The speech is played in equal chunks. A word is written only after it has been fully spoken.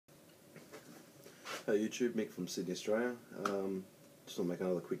Hey YouTube, Mick from Sydney, Australia. Just want to make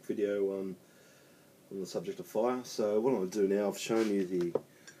another quick video on the subject of fire. So what I'm going to do now, I've shown you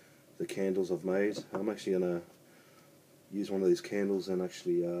the candles I've made. I'm actually going to use one of these candles and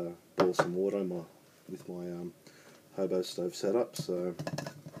actually boil some water with my hobo stove setup. So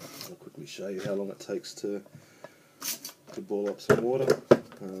I'll quickly show you how long it takes to boil up some water.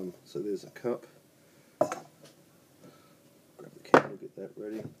 So there's a cup. Grab the candle, get that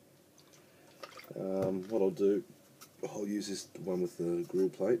ready. What I'll do, I'll use this one with the grill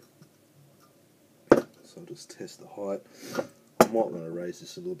plate, so I'll just test the height. I might want to raise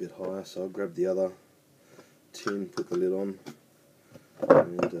this a little bit higher, so I'll grab the other tin, put the lid on,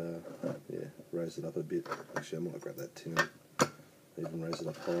 and yeah, raise it up a bit. Actually, I might grab that tin and even raise it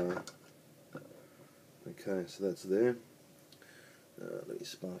up higher. Okay, so that's there. Let me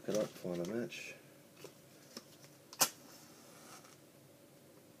spark it up, find a match.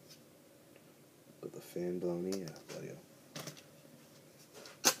 Got the fan blowing here, bloody hell.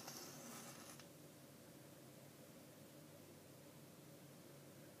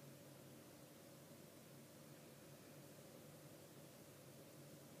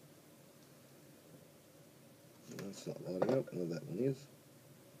 That's not lighting up, no, that one is.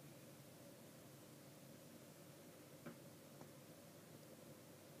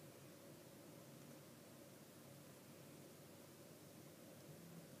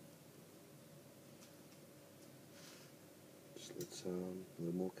 Just let's a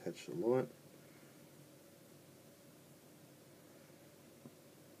little more catch the light.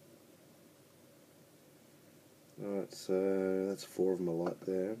 Alright, so that's 4 of them alight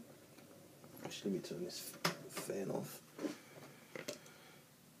there. Actually, let me turn this fan off.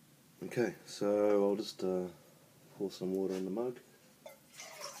 Okay, so I'll just pour some water in the mug.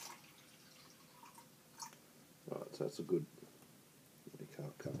 Right, so that's a good, you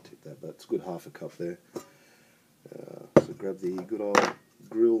can't tip that, but it's a good half a cup there. So grab the good old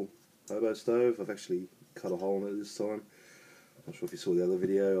grill hobo stove. I've actually cut a hole in it this time. Not sure if you saw the other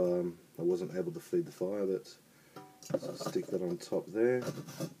video. I wasn't able to feed the fire, but so stick that on top there. You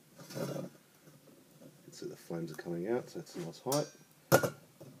can see the flames are coming out, so that's a nice height. And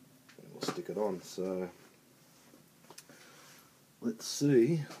we'll stick it on. So let's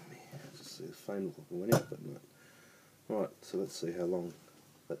see. Just see the flame look like it went out, but no. Right, so let's see how long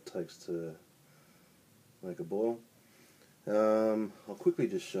that takes to make a boil. I'll quickly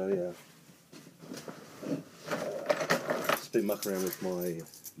just show you. Just been mucking around with my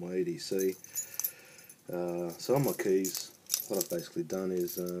EDC. So on my keys, what I've basically done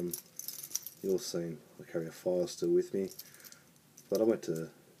is, you'll seen I carry a file still with me, but I went to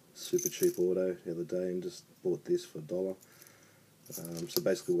Super Cheap Auto the other day and just bought this for $1. So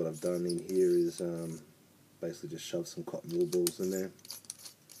basically what I've done in here is basically just shoved some cotton wool balls in there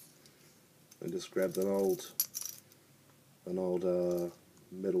and just grabbed an old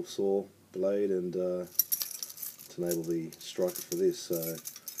metal saw blade and to enable the striker for this. So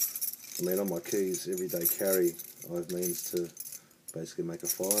I mean, on my keys, everyday carry, I have means to basically make a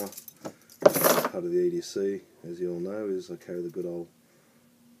fire. Part of the EDC, as you all know, is I carry the good old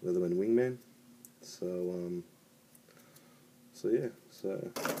Leatherman Wingman. So, yeah, so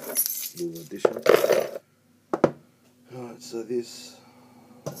little addition. Alright, so this,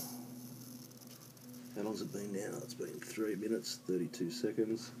 how long's it been now? It's been 3 minutes, 32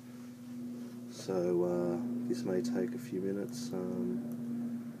 seconds. So, this may take a few minutes.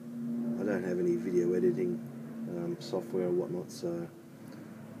 I don't have any video editing software or whatnot, so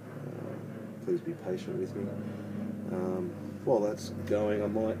please be patient with me. While that's going, I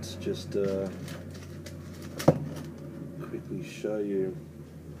might just quickly show you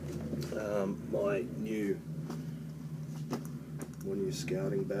my new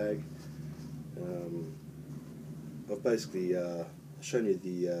scouting bag. I've basically shown you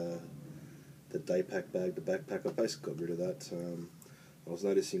the day pack bag, the backpack. I basically got rid of that. I was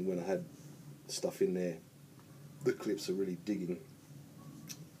noticing when I had stuff in there, the clips are really digging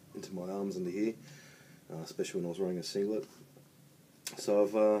into my arms under here, especially when I was wearing a singlet. So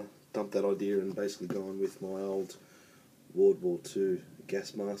I've dumped that idea and basically gone with my old World War II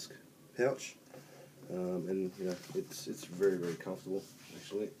gas mask pouch, and you know it's very, very comfortable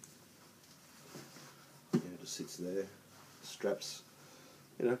actually. Yeah, it just sits there. Straps,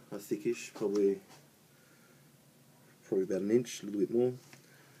 you know, are thickish, probably about an inch, a little bit more.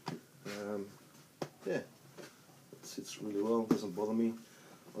 Yeah, it sits really well, doesn't bother me.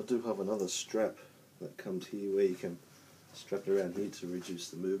 I do have another strap that comes here where you can strap it around here to reduce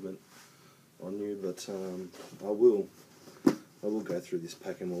the movement on you, but I will go through this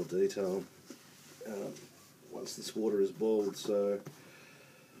pack in more detail once this water is boiled. So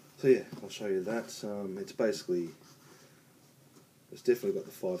So yeah, I'll show you that. It's basically, it's definitely got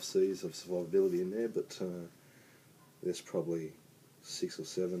the 5 C's of survivability in there, but there's probably 6 or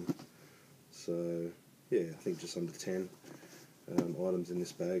 7. So yeah, I think just under 10 items in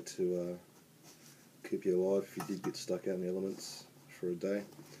this bag to keep you alive if you did get stuck out in the elements for a day.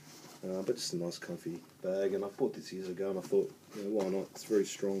 But just a nice comfy bag, and I bought this years ago and I thought, you know, why not? It's very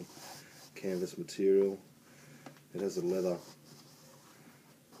strong canvas material. It has a leather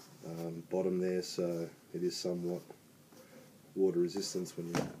bottom there, so it is somewhat water resistance when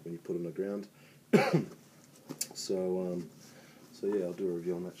you put it on the ground. So yeah, I'll do a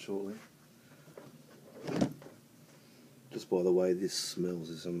review on that shortly. Just by the way, this smells.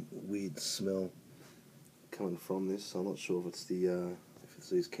 There's some weird smell coming from this. So I'm not sure if it's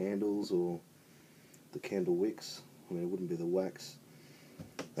these candles or the candle wicks. I mean, it wouldn't be the wax.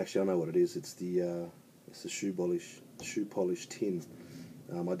 Actually, I know what it is. It's the shoe polish tin.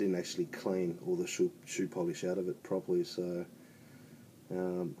 I didn't actually clean all the shoe polish out of it properly, so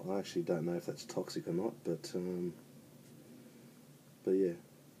I actually don't know if that's toxic or not. But yeah,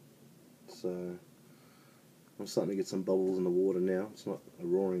 so I'm starting to get some bubbles in the water now. It's not a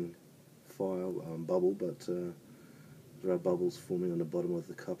roaring fire bubble, but there are bubbles forming on the bottom of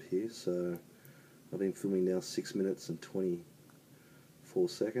the cup here. So I've been filming now 6 minutes and 24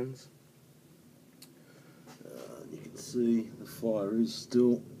 seconds. You can see the fire is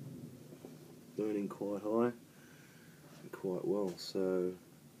still burning quite high and quite well. So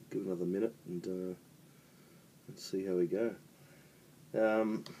give it another minute and let's see how we go.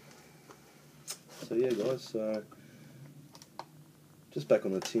 So yeah, guys. So just back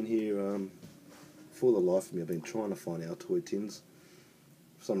on the tin here. For the life of me, I've been trying to find Altoid tins.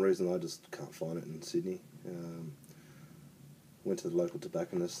 For some reason, I just can't find it in Sydney. Went to the local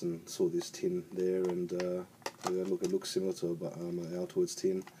tobacconist and saw this tin there, and yeah, look, it looks similar to an Altoids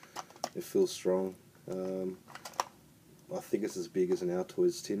tin. It feels strong. I think it's as big as an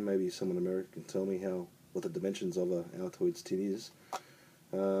Altoids tin. Maybe someone in America can tell me what the dimensions of an Altoids tin is.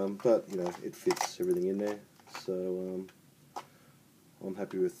 But you know, it fits everything in there. So I'm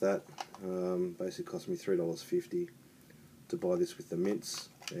happy with that. Basically cost me $3.50 to buy this with the mints,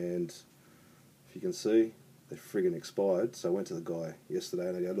 and if you can see, they're friggin' expired. So I went to the guy yesterday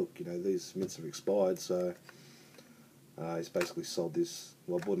and I go, look, you know, these mints have expired. So he's basically sold this.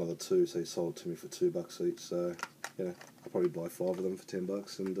 Well, I bought another 2, so he sold it to me for $2 each. So you know, I'll probably buy 5 of them for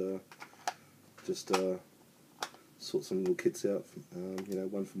 $10 and just sort some little kits out. You know,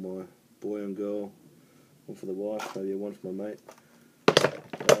 one for my boy and girl, one for the wife, maybe one for my mate.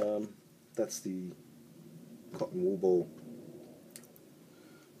 That's the cotton wool ball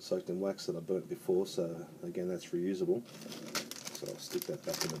soaked in wax that I burnt before, so again, that's reusable. So I'll stick that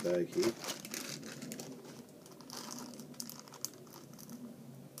back in the bag here.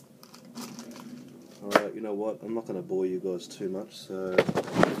 Alright, you know what, I'm not going to bore you guys too much, so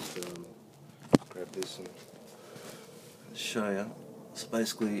I'll just grab this and show you. So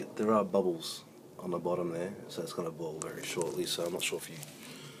basically, there are bubbles on the bottom there, so it's going to boil very shortly, so I'm not sure if you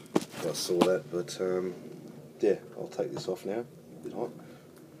guys saw that, but yeah, I'll take this off now. A bit hot.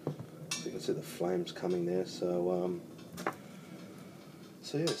 So you can see the flames coming there. So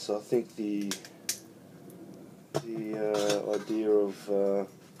yeah, so I think the idea of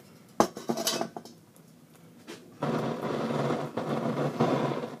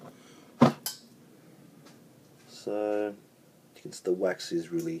so you can see the wax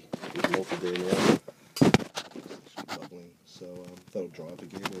is really melted there now. It's bubbling, so that'll dry up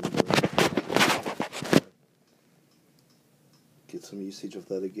again and get some usage of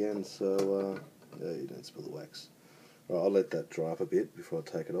that again. So yeah, you don't spill the wax. Right, I'll let that dry up a bit before I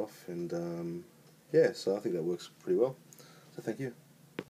take it off, and yeah, so I think that works pretty well. So thank you.